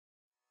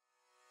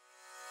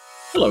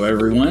Hello,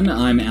 everyone.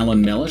 I'm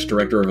Alan Mellish,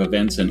 Director of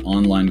Events and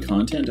Online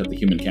Content at the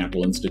Human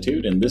Capital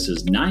Institute, and this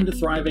is 9 to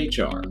Thrive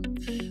HR.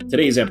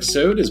 Today's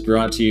episode is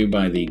brought to you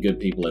by the good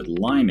people at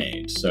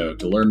Limeade. So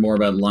to learn more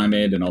about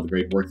Limeade and all the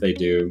great work they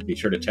do, be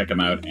sure to check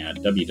them out at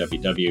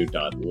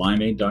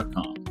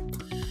www.limeade.com.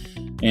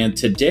 And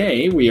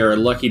today we are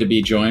lucky to be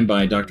joined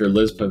by Dr.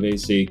 Liz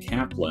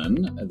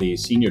Pavesi-Kaplan, the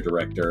Senior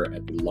Director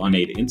at the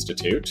Limeade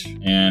Institute.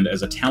 And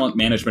as a talent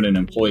management and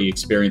employee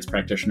experience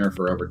practitioner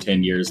for over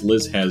 10 years,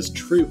 Liz has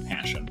true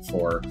passion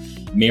for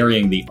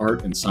marrying the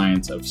art and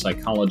science of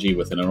psychology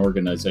within an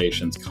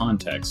organization's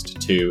context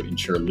to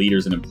ensure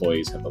leaders and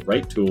employees have the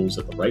right tools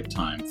at the right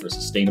time for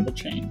sustainable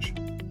change.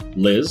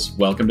 Liz,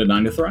 welcome to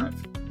 9 to Thrive.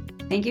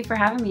 Thank you for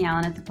having me,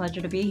 Alan. It's a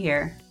pleasure to be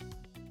here.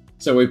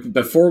 So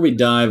before we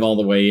dive all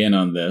the way in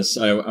on this,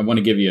 I want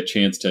to give you a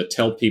chance to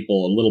tell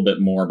people a little bit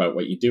more about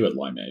what you do at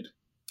Limeade.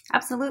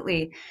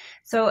 Absolutely.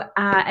 So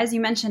as you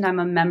mentioned,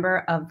 I'm a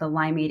member of the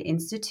Limeade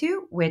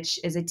Institute, which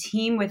is a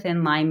team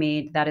within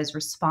Limeade that is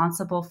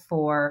responsible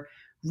for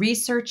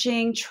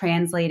researching,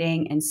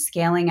 translating, and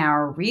scaling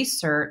our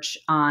research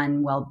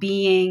on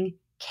well-being,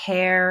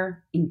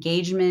 care,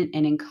 engagement,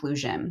 and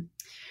inclusion.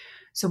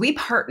 So we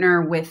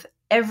partner with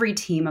every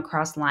team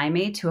across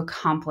Limeade to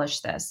accomplish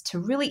this, to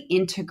really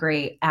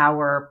integrate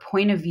our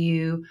point of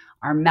view,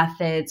 our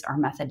methods, our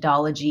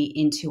methodology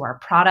into our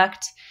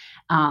product,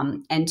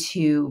 and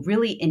to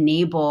really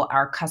enable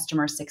our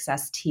customer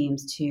success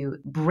teams to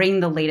bring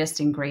the latest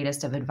and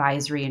greatest of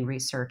advisory and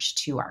research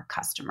to our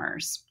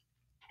customers.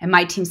 And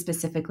my team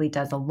specifically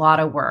does a lot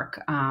of work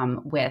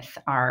with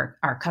our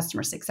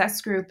customer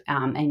success group,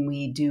 and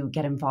we do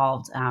get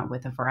involved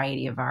with a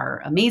variety of our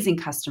amazing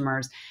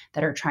customers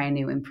that are trying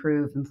to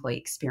improve employee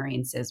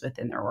experiences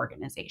within their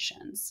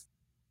organizations.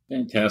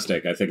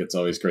 Fantastic! I think it's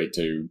always great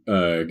to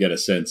get a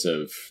sense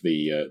of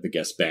the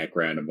guest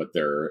background and what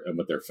their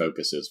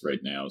focus is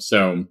right now.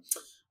 So,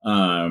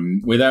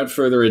 without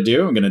further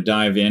ado, I'm going to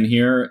dive in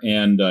here,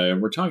 and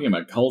we're talking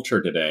about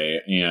culture today.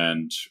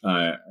 And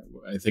I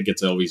think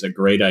it's always a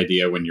great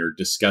idea when you're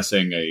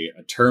discussing a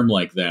term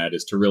like that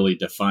is to really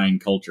define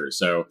culture.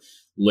 So,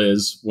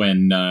 Liz,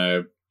 when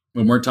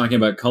we're talking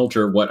about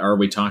culture, what are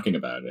we talking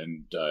about?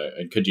 And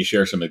could you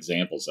share some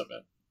examples of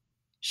it?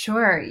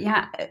 Sure.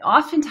 Yeah.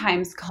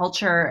 Oftentimes,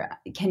 culture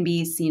can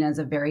be seen as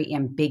a very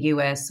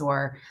ambiguous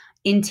or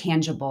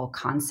intangible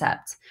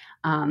concept.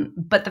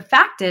 But the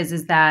fact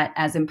is that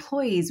as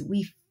employees,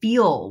 we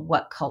feel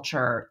what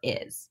culture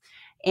is.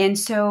 And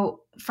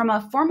so from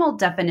a formal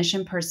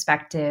definition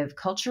perspective,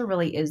 culture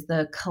really is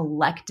the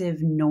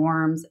collective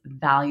norms,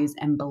 values,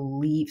 and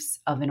beliefs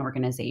of an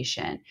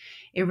organization.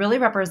 It really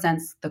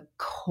represents the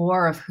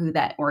core of who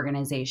that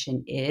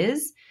organization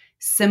is,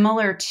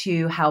 similar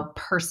to how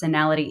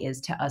personality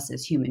is to us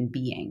as human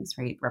beings,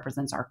 right? It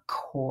represents our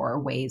core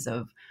ways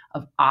of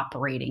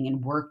operating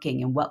and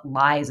working and what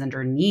lies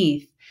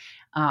underneath.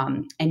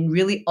 And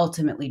really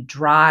ultimately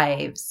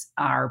drives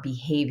our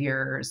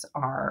behaviors,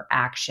 our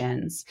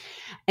actions.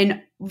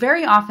 And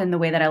very often the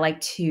way that I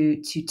like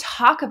to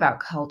talk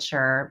about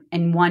culture,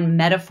 and one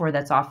metaphor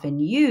that's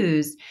often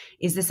used,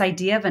 is this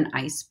idea of an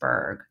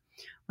iceberg,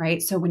 right?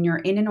 So when you're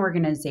in an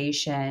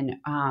organization,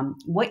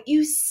 what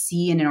you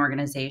see in an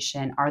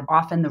organization are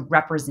often the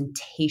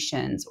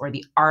representations or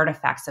the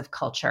artifacts of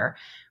culture,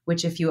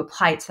 which if you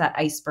apply it to that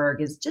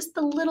iceberg is just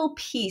the little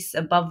piece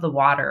above the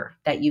water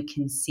that you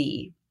can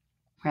see.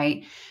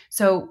 Right.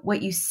 So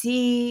what you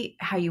see,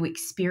 how you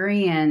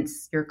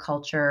experience your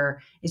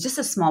culture is just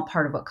a small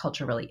part of what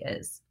culture really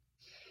is.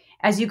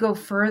 As you go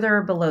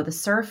further below the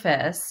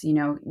surface,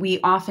 we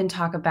often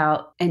talk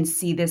about and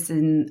see this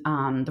in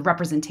the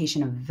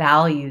representation of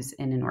values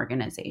in an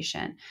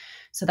organization.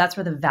 So that's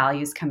where the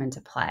values come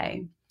into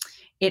play.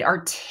 It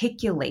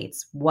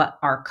articulates what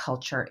our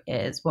culture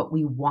is, what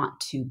we want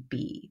to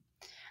be.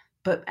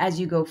 But as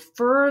you go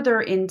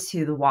further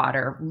into the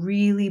water,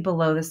 really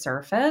below the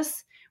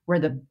surface, where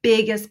the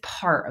biggest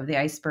part of the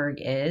iceberg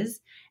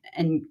is,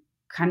 and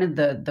kind of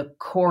the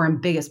core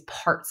and biggest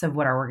parts of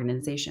what our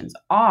organizations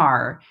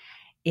are,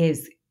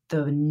 is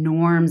the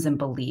norms and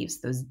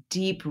beliefs, those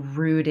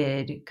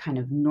deep-rooted kind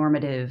of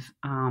normative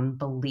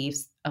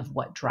beliefs of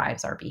what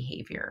drives our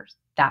behaviors.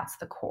 That's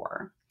the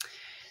core.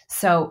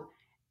 So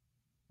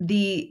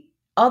the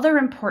other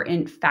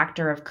important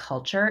factor of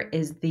culture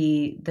is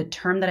the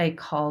term that I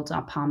called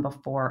upon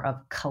before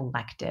of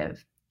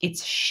collective.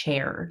 It's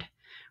shared.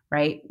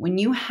 Right? When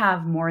you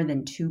have more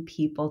than two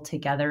people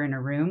together in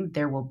a room,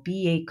 there will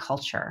be a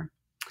culture.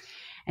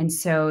 And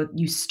so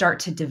you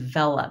start to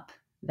develop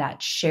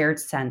that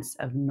shared sense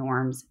of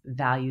norms,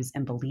 values,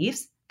 and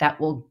beliefs that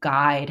will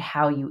guide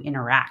how you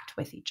interact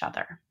with each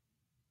other.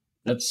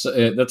 That's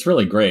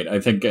really great.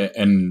 I think,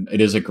 and it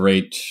is a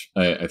great,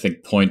 I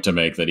think, point to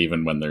make that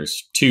even when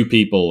there's two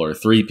people or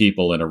three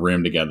people in a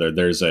room together,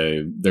 there's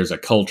a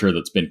culture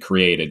that's been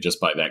created just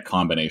by that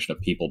combination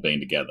of people being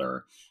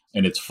together.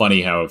 And it's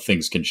funny how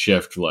things can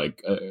shift.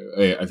 Like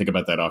I think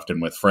about that often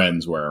with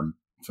friends, where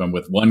if I'm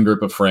with one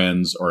group of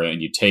friends, and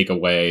you take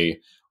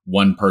away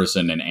one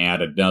person and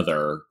add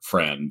another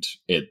friend,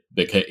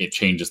 it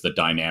changes the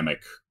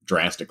dynamic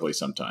drastically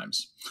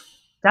sometimes.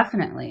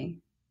 Definitely.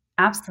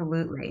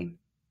 Absolutely.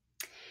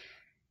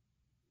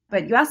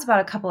 But you asked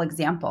about a couple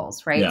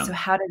examples, right? Yeah. So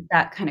how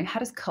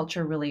does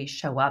culture really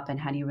show up and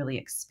how do you really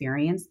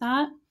experience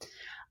that?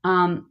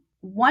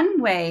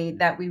 One way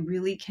that we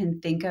really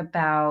can think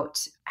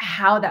about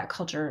how that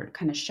culture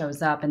kind of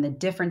shows up and the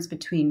difference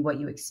between what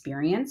you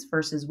experience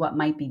versus what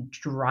might be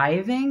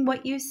driving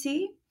what you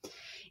see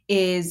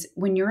is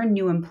when you're a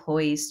new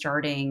employee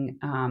starting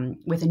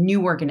with a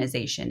new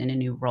organization in a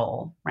new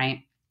role, right?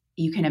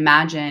 You can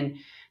imagine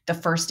the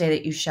first day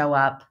that you show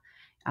up,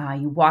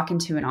 you walk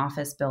into an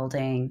office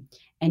building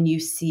and you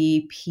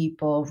see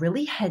people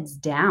really heads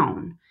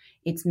down.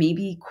 It's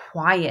maybe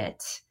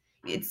quiet.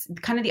 It's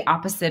kind of the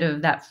opposite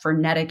of that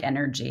frenetic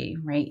energy,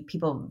 right?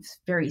 People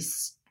very,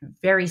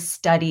 very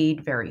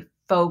studied, very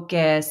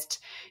focused.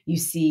 You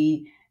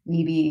see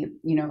maybe,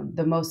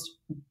 the most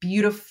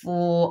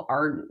beautiful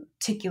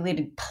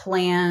articulated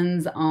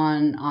plans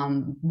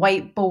on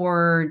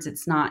whiteboards.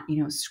 It's not,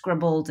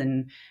 scribbled,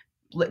 and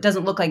it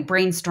doesn't look like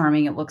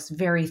brainstorming. It looks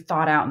very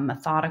thought out and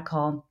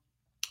methodical.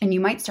 And you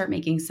might start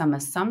making some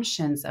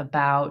assumptions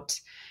about,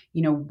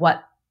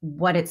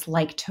 what it's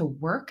like to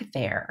work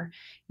there.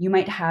 You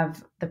might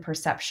have the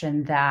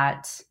perception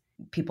that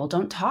people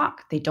don't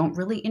talk, they don't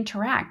really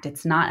interact,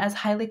 it's not as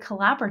highly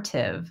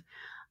collaborative.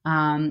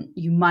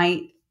 You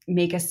might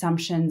make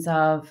assumptions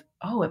of,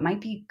 oh, it might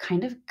be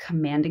kind of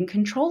command and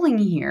controlling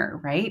here,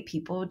 right?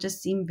 People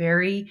just seem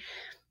very,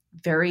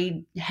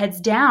 very heads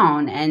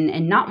down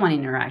and not want to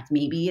interact.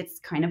 Maybe it's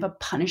kind of a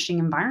punishing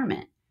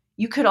environment.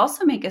 You could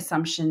also make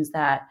assumptions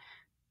that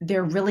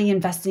they're really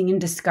investing in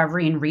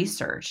discovery and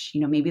research.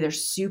 Maybe they're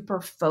super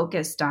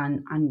focused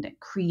on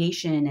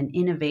creation and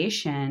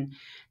innovation,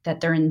 that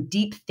they're in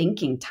deep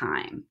thinking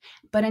time.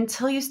 But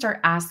until you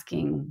start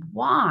asking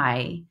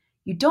why,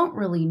 you don't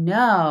really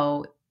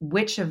know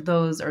which of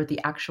those are the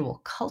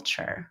actual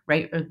culture,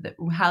 right?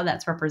 Or how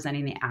that's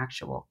representing the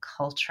actual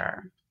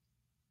culture.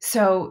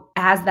 So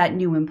as that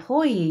new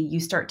employee, you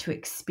start to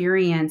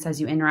experience as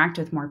you interact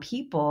with more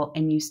people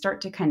and you start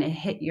to kind of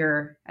hit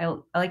I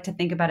like to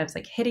think about it as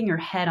like hitting your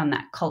head on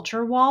that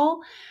culture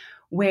wall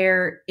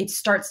where it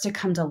starts to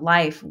come to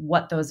life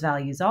what those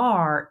values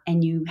are.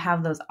 And you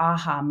have those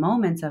aha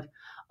moments of,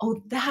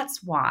 oh,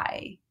 that's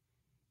why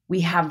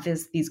we have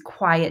these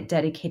quiet,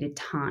 dedicated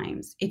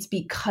times. It's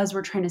because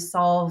we're trying to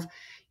solve,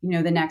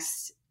 the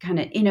next kind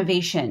of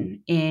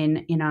innovation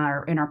in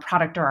our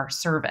product or our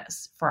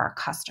service for our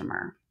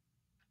customer.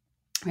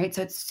 Right.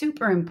 So it's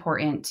super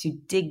important to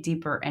dig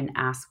deeper and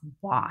ask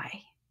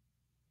why.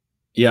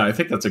 Yeah, I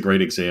think that's a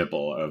great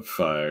example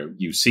of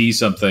you see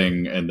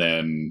something and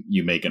then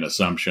you make an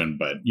assumption,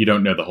 but you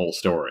don't know the whole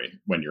story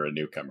when you're a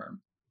newcomer.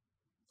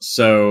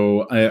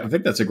 So I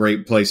think that's a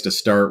great place to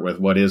start with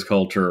what is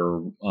culture,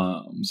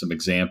 some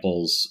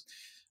examples.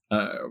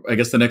 I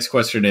guess the next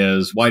question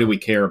is, why do we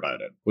care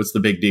about it? What's the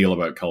big deal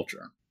about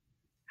culture?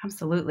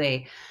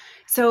 Absolutely.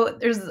 So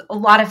there's a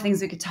lot of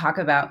things we could talk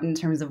about in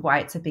terms of why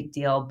it's a big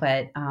deal,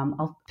 but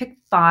I'll pick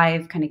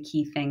 5 kind of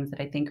key things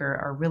that I think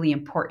are really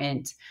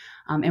important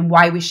and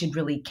why we should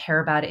really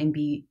care about it and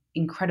be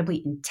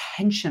incredibly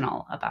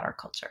intentional about our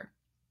culture.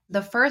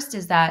 The first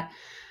is that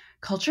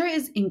culture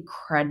is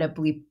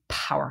incredibly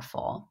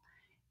powerful.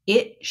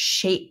 It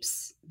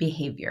shapes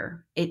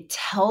behavior. It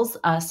tells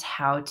us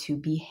how to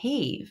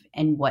behave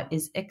and what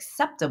is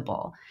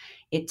acceptable.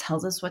 It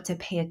tells us what to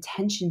pay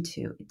attention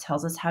to. It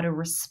tells us how to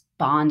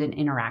respond and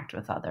interact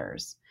with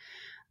others.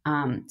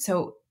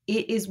 So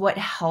it is what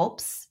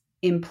helps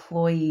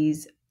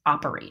employees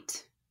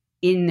operate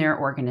in their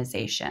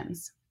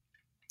organizations.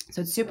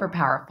 So it's super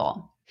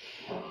powerful.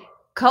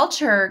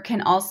 Culture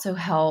can also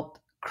help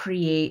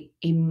create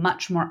a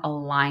much more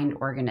aligned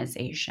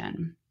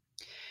organization.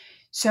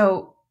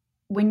 So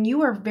when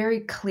you are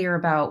very clear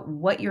about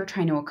what you're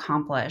trying to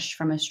accomplish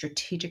from a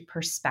strategic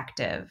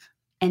perspective,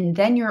 and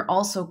then you're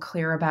also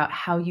clear about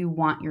how you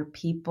want your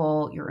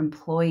people, your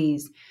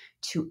employees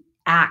to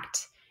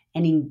act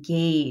and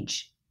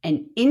engage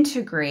and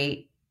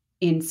integrate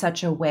in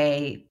such a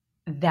way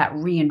that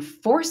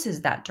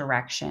reinforces that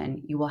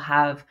direction, you will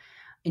have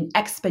an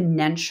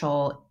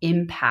exponential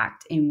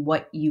impact in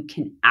what you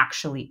can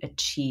actually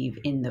achieve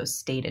in those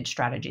stated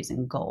strategies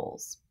and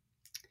goals.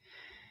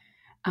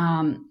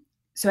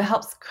 So it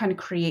helps kind of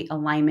create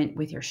alignment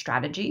with your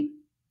strategy.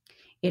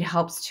 It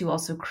helps to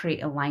also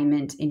create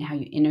alignment in how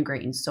you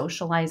integrate and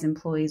socialize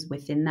employees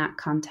within that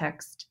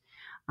context.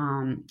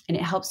 And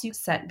it helps you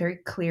set very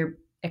clear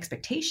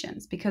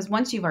expectations, because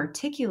once you've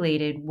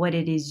articulated what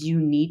it is you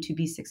need to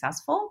be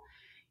successful,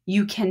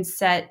 you can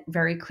set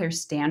very clear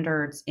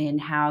standards in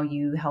how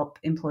you help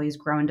employees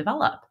grow and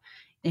develop,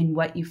 in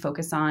what you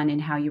focus on, in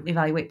how you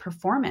evaluate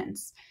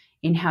performance,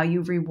 in how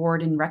you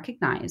reward and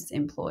recognize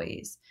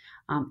employees,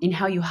 in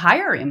how you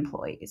hire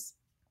employees.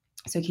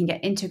 So it can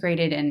get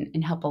integrated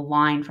and help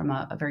align from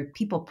a very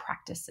people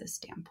practices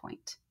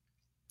standpoint.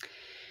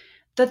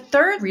 The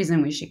third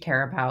reason we should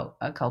care about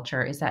a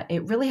culture is that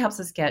it really helps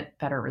us get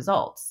better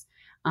results.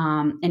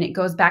 And it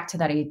goes back to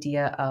that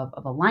idea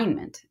of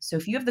alignment. So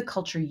if you have the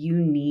culture you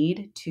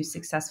need to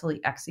successfully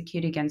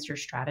execute against your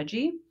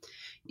strategy,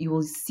 you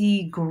will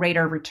see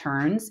greater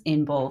returns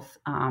in both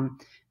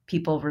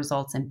people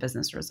results and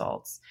business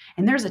results.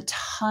 And there's a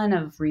ton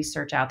of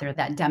research out there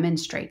that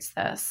demonstrates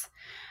this.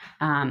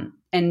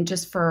 And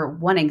just for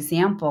one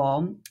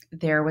example,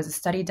 there was a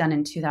study done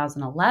in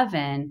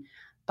 2011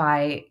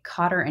 by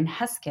Cotter and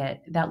Heskett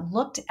that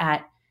looked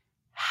at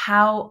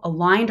how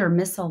aligned or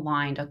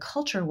misaligned a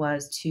culture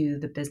was to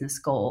the business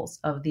goals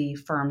of the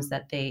firms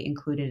that they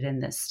included in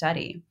this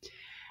study.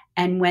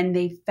 And when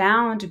they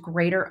found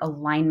greater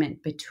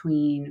alignment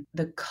between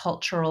the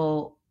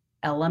cultural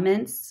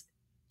elements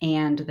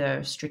and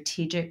the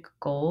strategic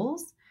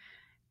goals,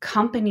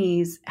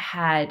 companies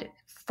had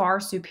far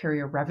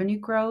superior revenue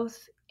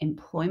growth,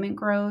 employment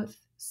growth,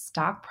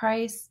 stock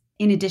price,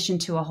 in addition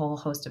to a whole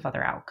host of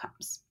other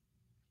outcomes.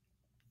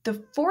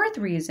 The fourth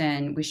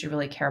reason we should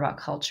really care about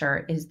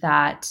culture is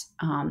that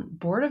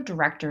board of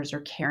directors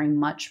are caring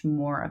much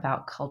more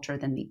about culture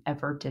than they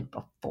ever did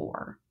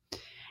before.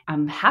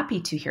 I'm happy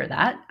to hear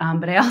that,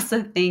 but I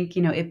also think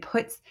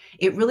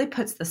it really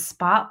puts the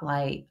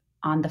spotlight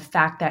on the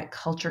fact that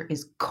culture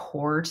is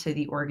core to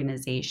the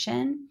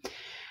organization,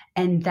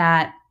 and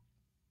that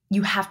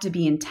you have to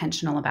be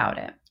intentional about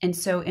it. And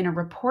so in a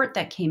report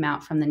that came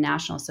out from the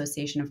National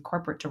Association of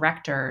Corporate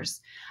Directors,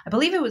 I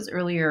believe it was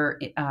earlier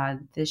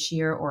this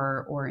year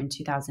or in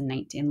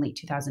 2019, late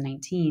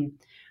 2019,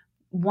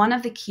 one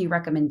of the key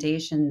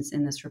recommendations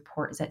in this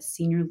report is that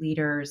senior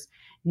leaders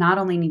not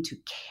only need to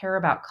care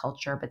about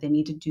culture, but they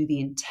need to do the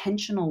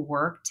intentional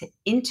work to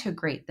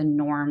integrate the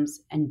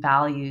norms and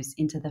values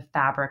into the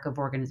fabric of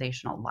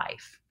organizational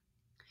life.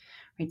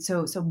 Right?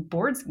 So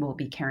boards will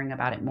be caring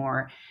about it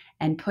more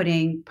and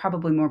putting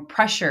probably more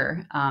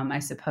pressure, I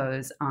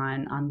suppose,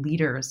 on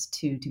leaders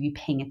to be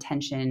paying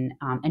attention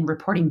and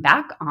reporting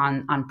back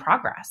on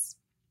progress.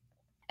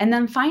 And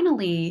then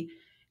finally,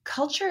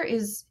 culture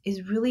is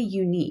really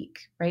unique,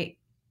 right?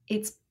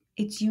 It's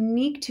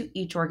unique to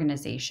each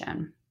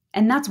organization.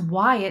 And that's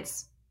why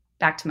it's,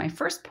 back to my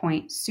first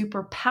point,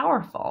 super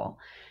powerful.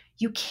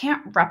 You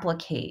can't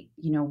replicate,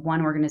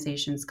 one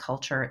organization's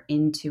culture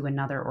into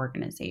another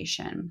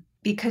organization,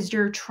 because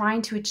you're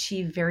trying to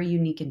achieve very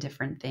unique and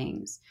different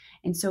things.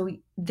 And so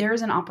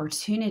there's an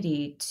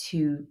opportunity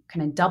to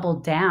kind of double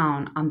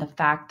down on the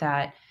fact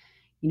that,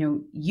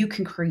 you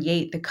can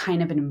create the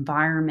kind of an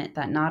environment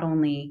that not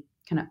only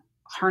kind of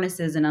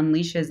harnesses and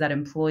unleashes that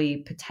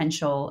employee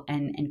potential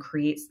and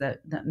creates the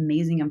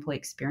amazing employee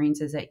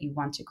experiences that you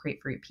want to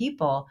create for your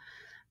people,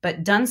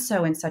 but done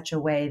so in such a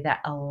way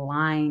that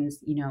aligns,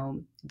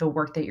 the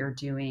work that you're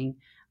doing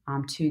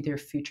to their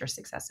future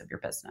success of your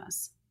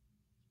business.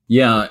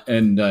 Yeah,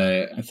 and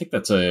I think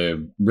that's a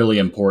really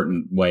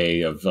important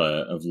way of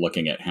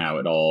looking at how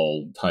it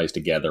all ties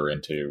together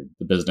into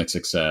the business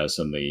success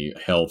and the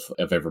health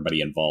of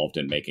everybody involved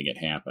in making it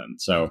happen.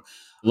 So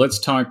let's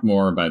talk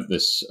more about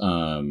this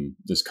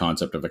this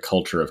concept of a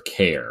culture of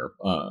care.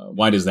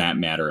 Why does that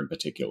matter in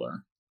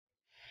particular?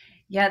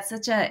 Yeah,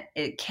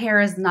 care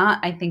is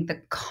not, I think,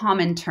 the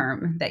common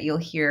term that you'll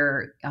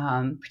hear,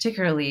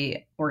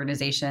 particularly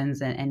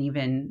organizations and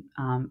even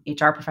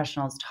HR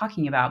professionals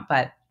talking about.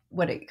 But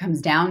what it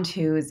comes down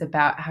to is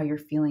about how you're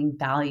feeling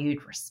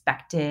valued,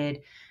 respected,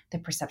 the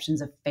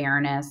perceptions of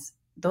fairness.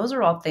 Those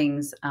are all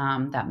things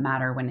that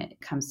matter when it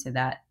comes to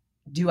that.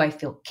 Do I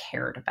feel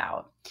cared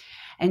about?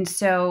 And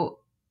so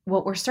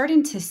what we're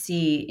starting to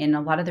see in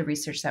a lot of the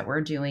research that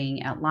we're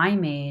doing at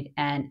Limeade,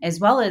 and as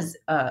well as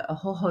a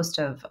whole host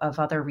of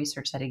other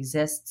research that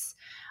exists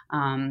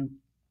in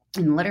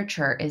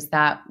literature, is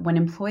that when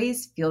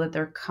employees feel that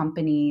their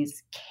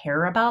companies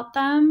care about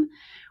them,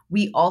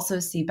 we also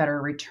see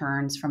better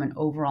returns from an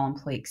overall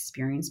employee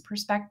experience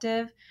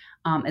perspective,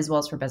 as well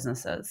as for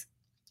businesses.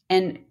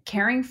 And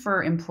caring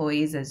for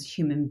employees as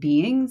human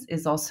beings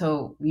is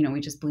also, we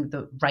just believe,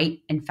 the right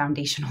and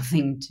foundational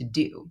thing to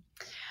do.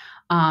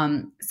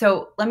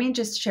 So let me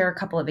just share a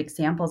couple of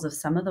examples of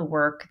some of the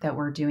work that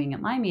we're doing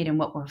at Limeade and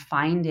what we're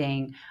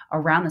finding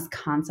around this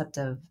concept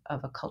of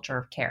a culture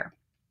of care.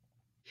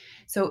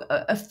 So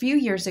a few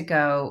years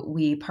ago,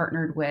 we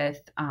partnered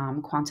with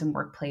Quantum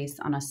Workplace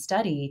on a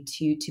study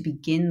to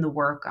begin the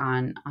work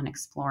on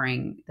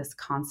exploring this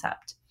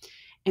concept.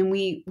 And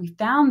we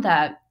found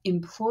that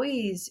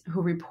employees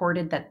who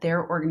reported that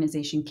their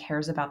organization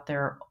cares about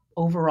their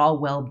overall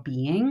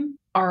well-being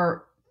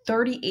are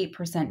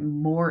 38%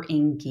 more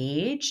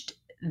engaged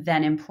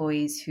than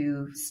employees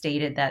who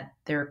stated that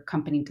their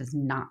company does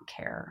not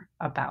care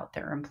about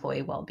their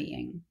employee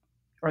well-being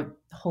or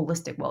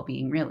holistic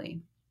well-being,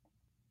 really.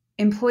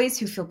 Employees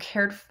who feel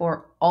cared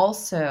for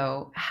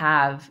also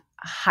have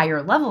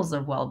higher levels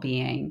of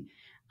well-being.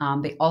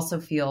 They also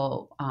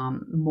feel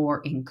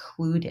more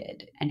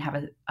included and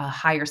have a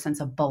higher sense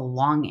of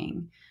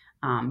belonging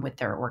with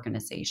their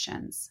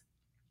organizations.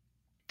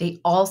 They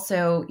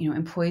also,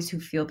 employees who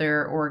feel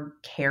their org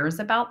cares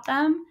about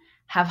them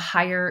have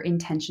higher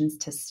intentions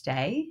to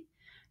stay.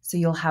 So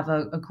you'll have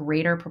a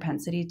greater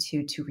propensity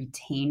to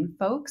retain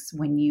folks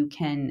when you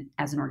can,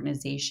 as an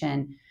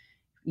organization,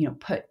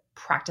 put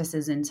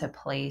practices into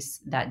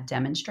place that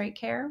demonstrate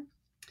care,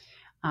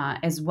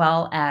 as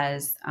well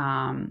as,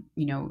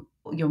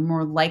 you're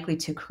more likely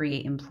to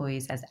create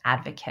employees as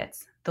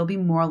advocates. They'll be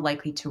more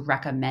likely to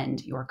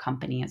recommend your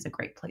company as a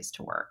great place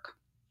to work.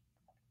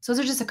 So those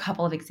are just a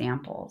couple of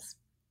examples.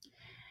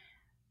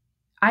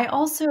 I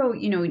also,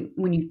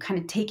 when you kind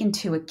of take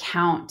into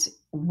account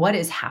what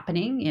is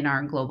happening in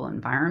our global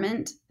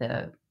environment,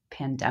 the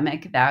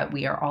pandemic that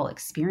we are all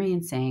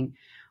experiencing,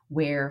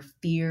 where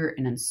fear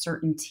and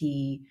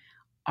uncertainty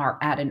are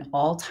at an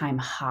all-time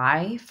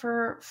high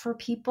for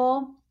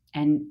people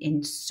and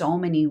in so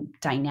many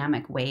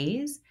dynamic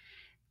ways,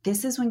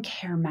 this is when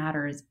care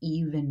matters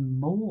even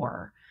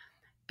more,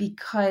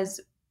 because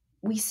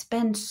we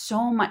spend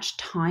so much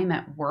time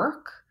at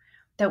work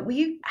that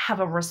we have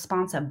a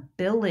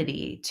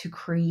responsibility to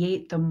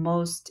create the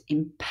most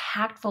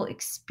impactful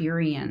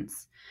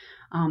experience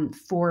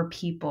for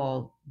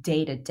people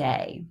day to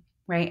day,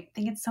 right? I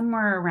think it's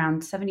somewhere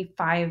around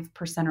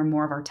 75% or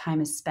more of our time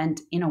is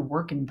spent in a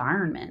work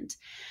environment.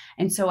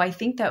 And so I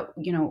think that,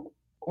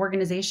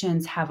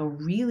 organizations have a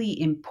really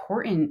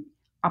important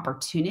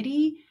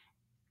opportunity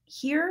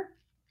here,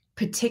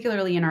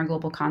 particularly in our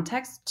global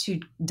context, to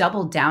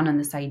double down on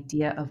this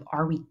idea of,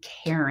 are we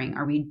caring?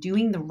 Are we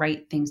doing the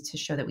right things to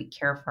show that we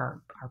care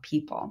for our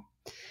people?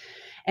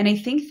 And I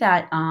think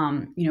that,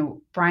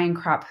 Brian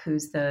Kropp,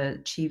 who's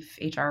the chief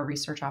HR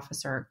research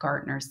officer at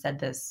Gartner, said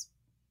this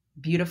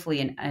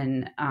beautifully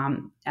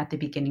at the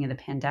beginning of the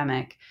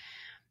pandemic.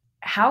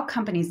 How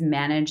companies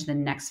manage the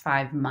next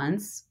 5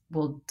 months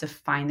will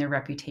define their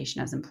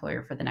reputation as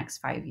employer for the next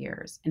 5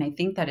 years. And I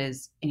think that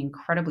is an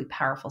incredibly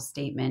powerful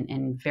statement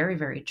and very,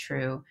 very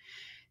true.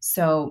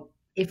 So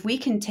if we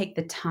can take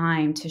the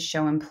time to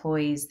show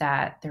employees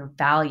that they're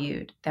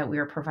valued, that we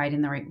are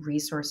providing the right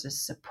resources,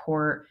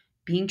 support,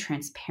 being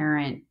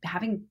transparent,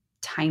 having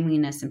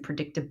timeliness and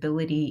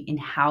predictability in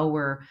how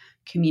we're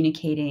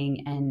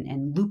communicating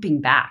and looping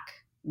back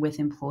with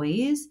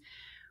employees,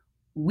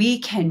 we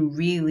can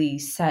really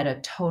set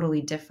a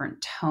totally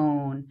different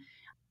tone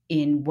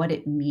in what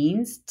it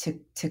means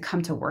to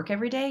come to work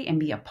every day and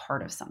be a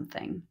part of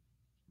something.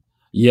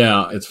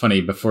 Yeah, it's funny.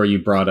 Before you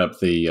brought up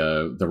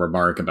the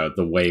remark about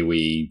the way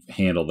we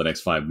handle the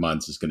next 5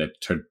 months is going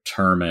to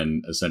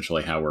determine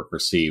essentially how we're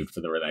perceived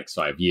for the next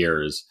 5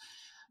 years.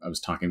 I was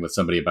talking with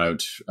somebody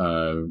about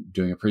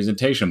doing a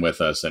presentation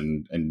with us,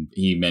 and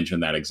he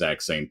mentioned that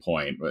exact same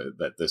point,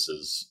 that this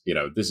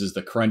is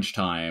the crunch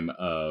time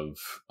of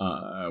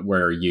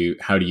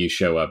how do you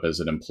show up as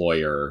an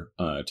employer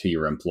to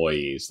your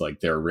employees?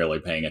 Like, they're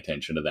really paying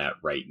attention to that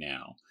right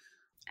now.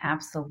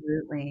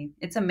 Absolutely.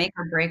 It's a make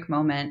or break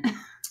moment.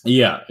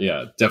 Yeah,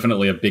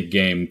 definitely a big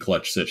game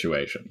clutch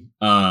situation.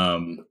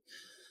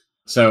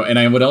 So, and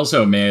I would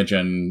also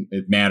imagine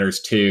it matters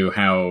too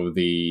how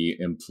the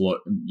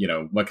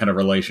what kind of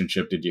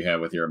relationship did you have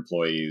with your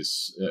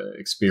employees,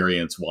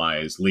 experience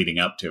wise, leading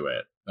up to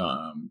it?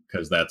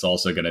 Because that's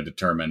also going to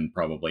determine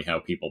probably how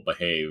people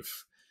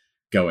behave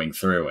going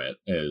through it.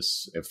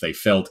 Is if they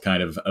felt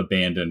kind of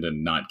abandoned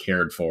and not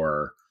cared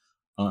for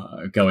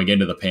going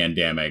into the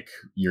pandemic,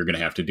 you're going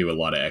to have to do a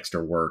lot of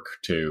extra work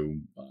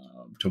to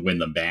win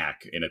them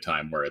back in a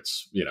time where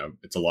it's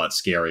a lot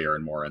scarier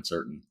and more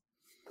uncertain.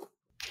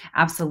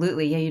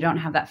 Absolutely. Yeah, you don't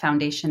have that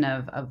foundation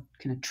of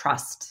kind of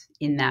trust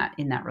in that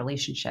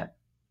relationship.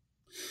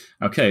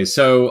 Okay,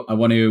 so I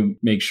want to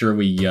make sure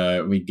we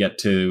get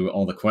to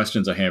all the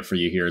questions I have for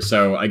you here.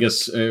 So I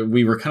guess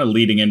we were kind of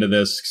leading into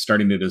this,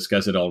 starting to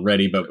discuss it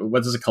already. But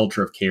what does a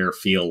culture of care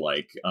feel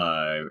like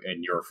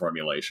in your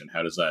formulation?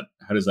 How does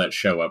that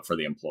show up for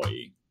the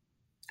employee?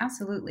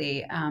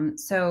 Absolutely.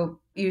 So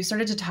you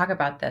started to talk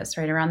about this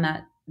right around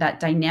that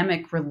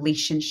dynamic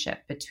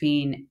relationship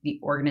between the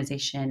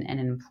organization and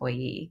an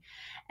employee.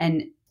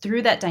 And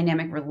through that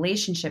dynamic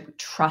relationship,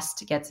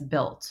 trust gets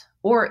built,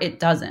 or it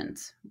doesn't,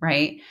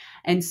 right?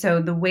 And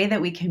so the way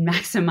that we can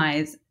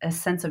maximize a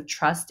sense of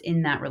trust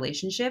in that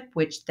relationship,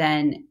 which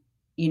then,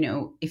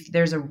 if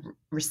there's a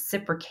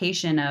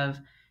reciprocation of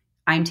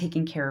I'm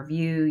taking care of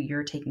you,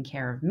 you're taking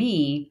care of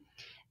me,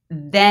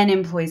 then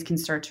employees can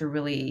start to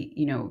really,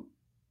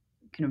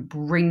 kind of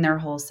bring their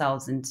whole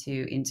selves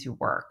into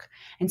work.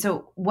 And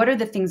so what are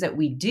the things that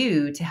we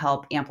do to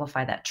help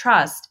amplify that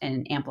trust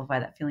and amplify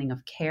that feeling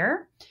of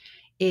care?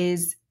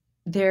 Is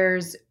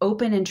there's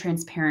open and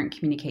transparent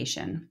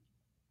communication,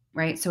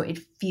 right? So it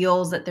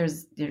feels that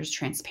there's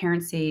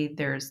transparency,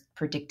 there's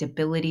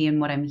predictability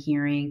in what I'm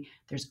hearing,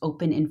 there's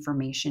open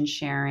information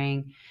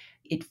sharing.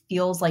 It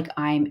feels like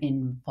I'm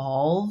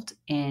involved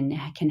and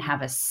can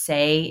have a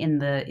say in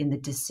the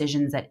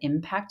decisions that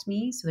impact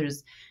me. So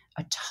there's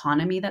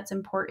autonomy that's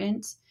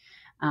important.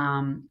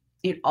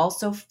 It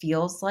also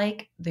feels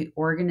like the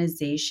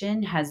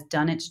organization has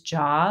done its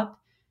job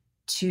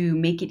to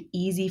make it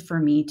easy for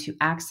me to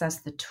access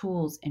the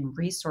tools and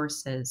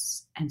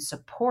resources and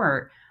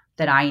support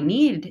that I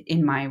need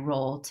in my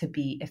role to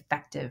be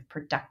effective,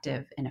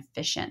 productive, and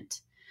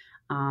efficient.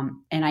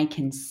 And I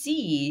can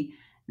see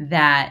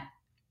that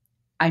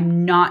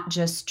I'm not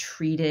just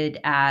treated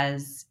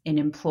as an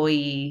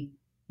employee,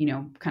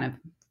 kind of,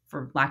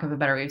 for lack of a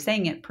better way of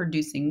saying it,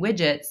 producing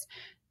widgets,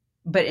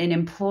 but an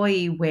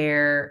employee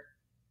where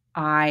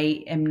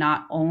I am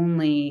not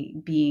only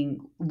being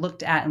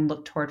looked at and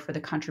looked toward for the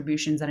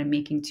contributions that I'm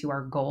making to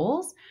our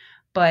goals,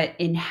 but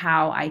in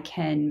how I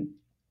can,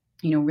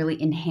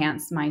 really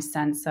enhance my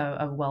sense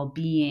of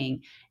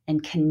well-being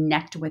and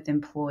connect with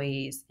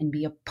employees and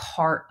be a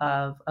part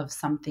of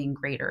something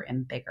greater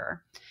and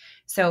bigger.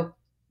 So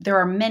there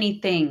are many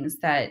things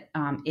that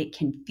it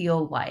can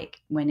feel like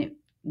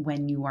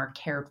when you are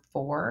cared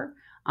for,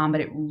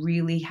 but it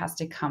really has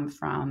to come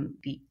from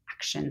the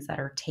actions that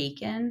are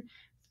taken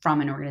from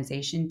an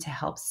organization to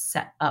help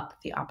set up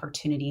the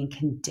opportunity and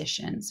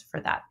conditions for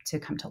that to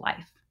come to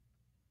life.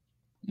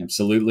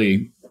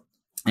 Absolutely.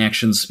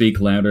 Actions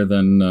speak louder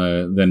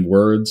than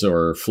words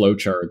or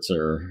flowcharts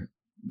or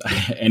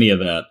any of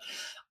that.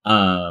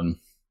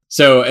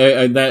 So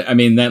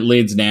that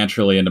leads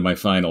naturally into my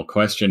final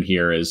question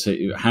here is,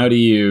 how do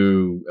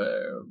you,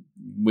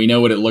 we know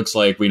what it looks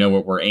like, we know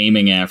what we're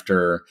aiming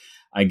after,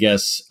 I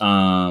guess,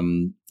 how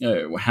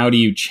do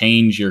you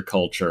change your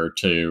culture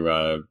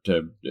to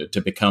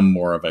become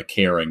more of a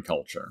caring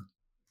culture?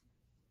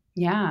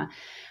 Yeah,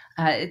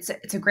 it's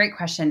a great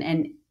question.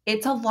 And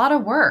it's a lot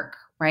of work,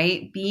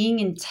 right? Being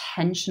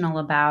intentional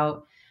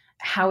about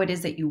how it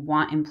is that you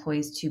want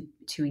employees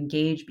to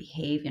engage,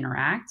 behave,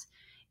 interact.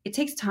 It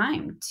takes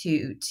time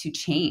to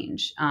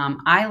change.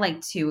 I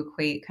like to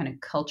equate kind of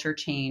culture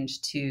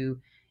change to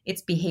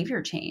its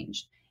behavior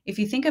change. If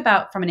you think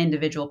about from an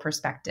individual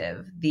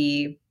perspective,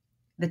 the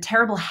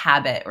terrible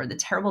habit or the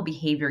terrible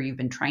behavior you've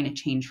been trying to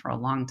change for a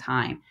long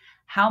time,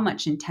 how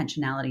much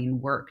intentionality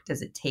and work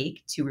does it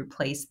take to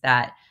replace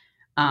that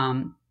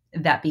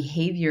that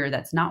behavior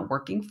that's not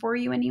working for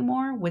you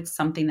anymore with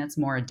something that's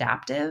more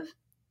adaptive?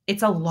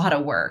 It's a lot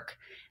of work.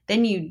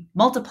 Then you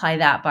multiply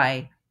that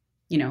by,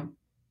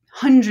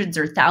 hundreds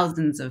or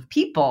thousands of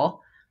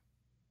people.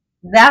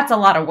 That's a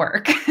lot of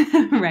work,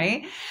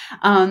 right?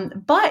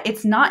 But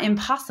it's not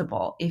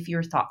impossible if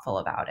you're thoughtful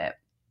about it.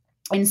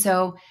 And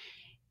so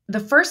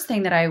the first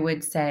thing that I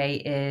would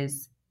say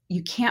is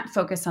you can't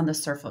focus on the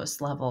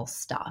surface level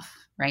stuff,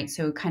 right?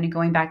 So kind of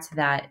going back to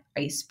that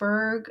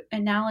iceberg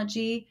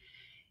analogy,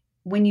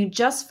 when you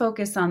just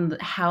focus on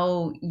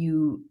how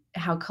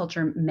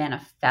culture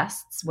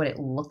manifests, what it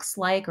looks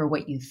like or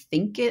what you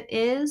think it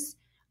is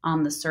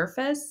on the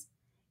surface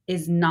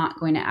is not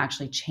going to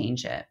actually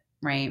change it,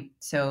 right?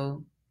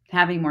 So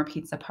having more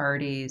pizza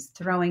parties,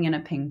 throwing in a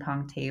ping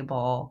pong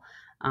table,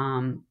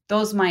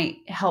 those might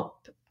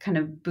help kind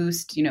of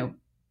boost,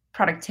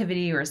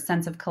 productivity or a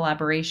sense of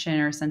collaboration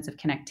or a sense of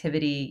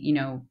connectivity,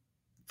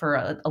 for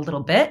a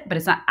little bit, but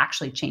it's not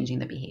actually changing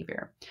the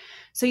behavior.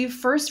 So you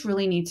first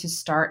really need to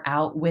start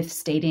out with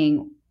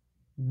stating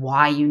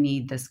why you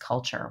need this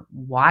culture.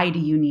 Why do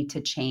you need to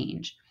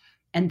change?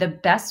 And the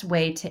best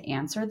way to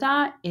answer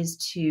that is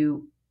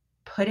to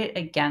put it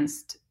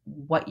against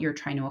what you're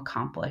trying to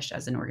accomplish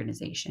as an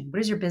organization.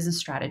 What is your business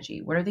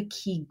strategy? What are the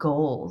key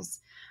goals?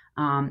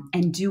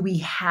 And do we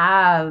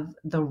have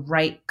the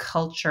right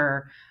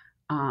culture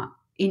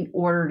in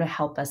order to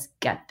help us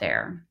get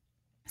there?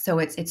 So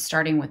it's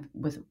starting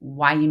with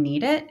why you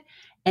need it,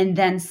 and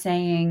then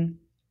saying,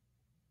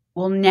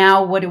 well,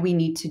 now what do we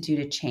need to do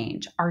to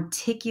change?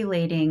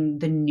 Articulating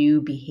the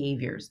new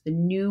behaviors, the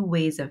new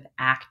ways of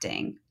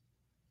acting.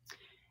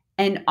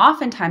 And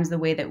oftentimes the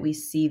way that we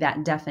see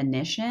that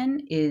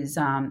definition is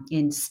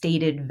in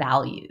stated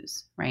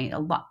values, right?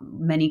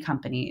 Many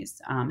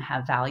companies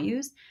have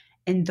values,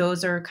 and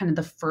those are kind of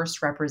the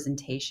first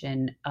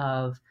representation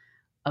of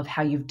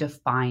how you've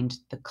defined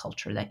the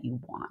culture that you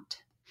want.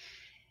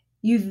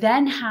 You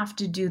then have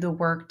to do the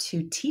work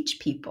to teach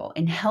people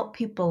and help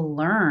people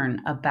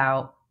learn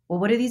about, well,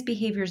 what do these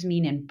behaviors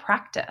mean in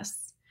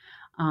practice?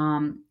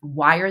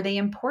 Why are they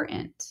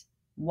important?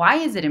 Why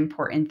is it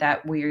important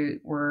that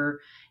we're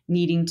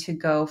needing to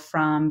go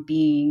from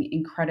being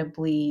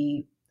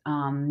incredibly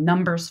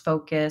numbers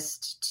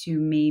focused to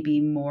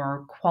maybe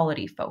more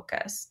quality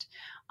focused?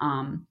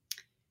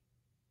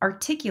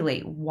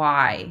 Articulate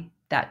why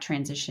that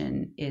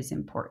transition is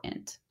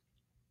important.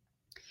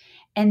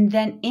 And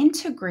then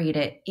integrate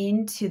it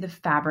into the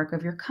fabric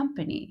of your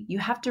company. You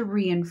have to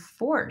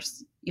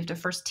reinforce. You have to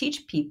first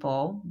teach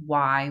people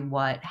why,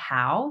 what,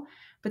 how,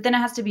 but then it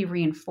has to be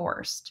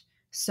reinforced.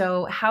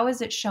 So how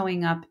is it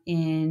showing up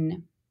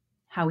in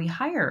how we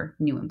hire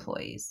new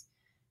employees?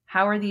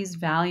 How are these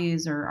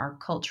values or our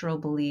cultural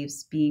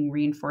beliefs being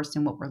reinforced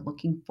in what we're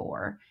looking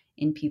for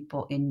in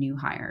people, in new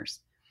hires?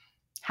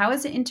 How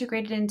is it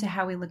integrated into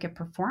how we look at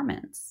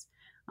performance,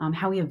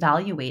 how we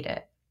evaluate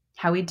it,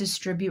 how we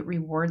distribute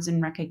rewards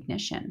and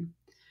recognition?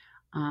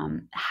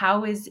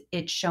 How is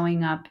it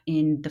showing up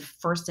in the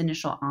first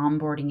initial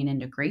onboarding and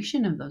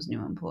integration of those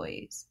new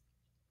employees?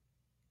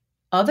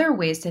 Other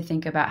ways to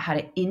think about how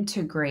to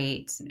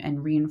integrate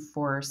and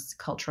reinforce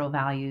cultural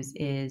values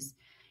is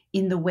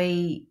in the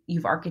way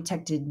you've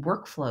architected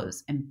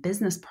workflows and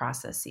business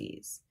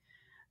processes.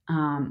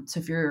 So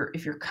if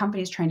your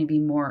company is trying to be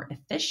more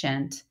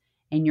efficient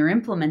and you're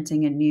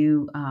implementing a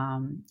new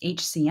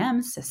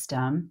HCM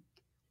system,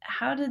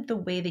 how did the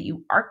way that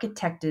you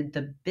architected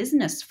the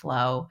business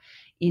flow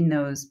in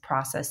those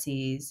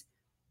processes,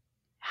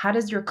 how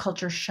does your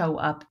culture show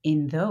up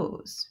in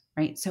those,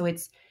 right? So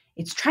it's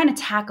trying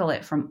to tackle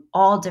it from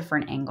all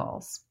different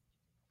angles.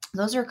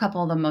 Those are a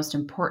couple of the most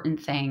important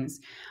things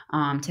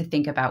to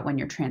think about when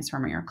you're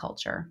transforming your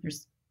culture.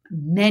 There's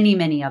many,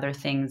 many other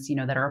things,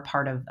 that are a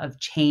part of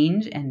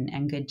change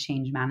and good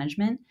change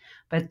management,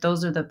 but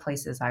those are the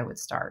places I would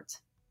start.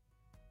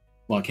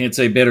 Well, I can't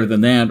say better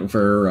than that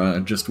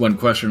for just one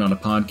question on a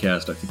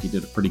podcast. I think you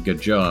did a pretty good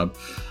job.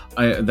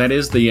 That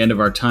is the end of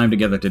our time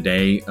together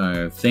today.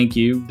 Thank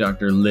you,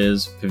 Dr.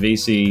 Liz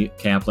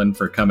Pivesi-Kaplan,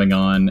 for coming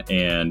on.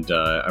 And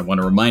I want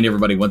to remind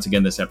everybody, once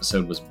again, this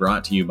episode was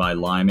brought to you by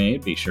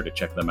Limeade. Be sure to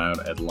check them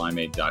out at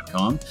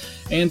limeade.com.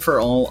 And for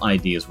all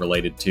ideas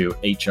related to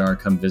HR,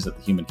 come visit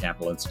the Human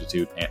Capital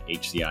Institute at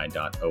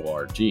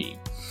hci.org.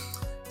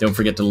 Don't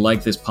forget to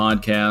like this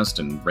podcast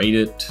and rate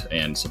it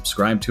and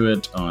subscribe to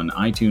it on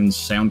iTunes,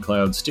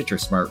 SoundCloud, Stitcher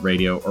Smart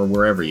Radio, or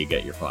wherever you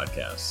get your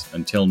podcasts.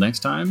 Until next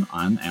time,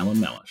 I'm Alan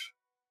Mellish.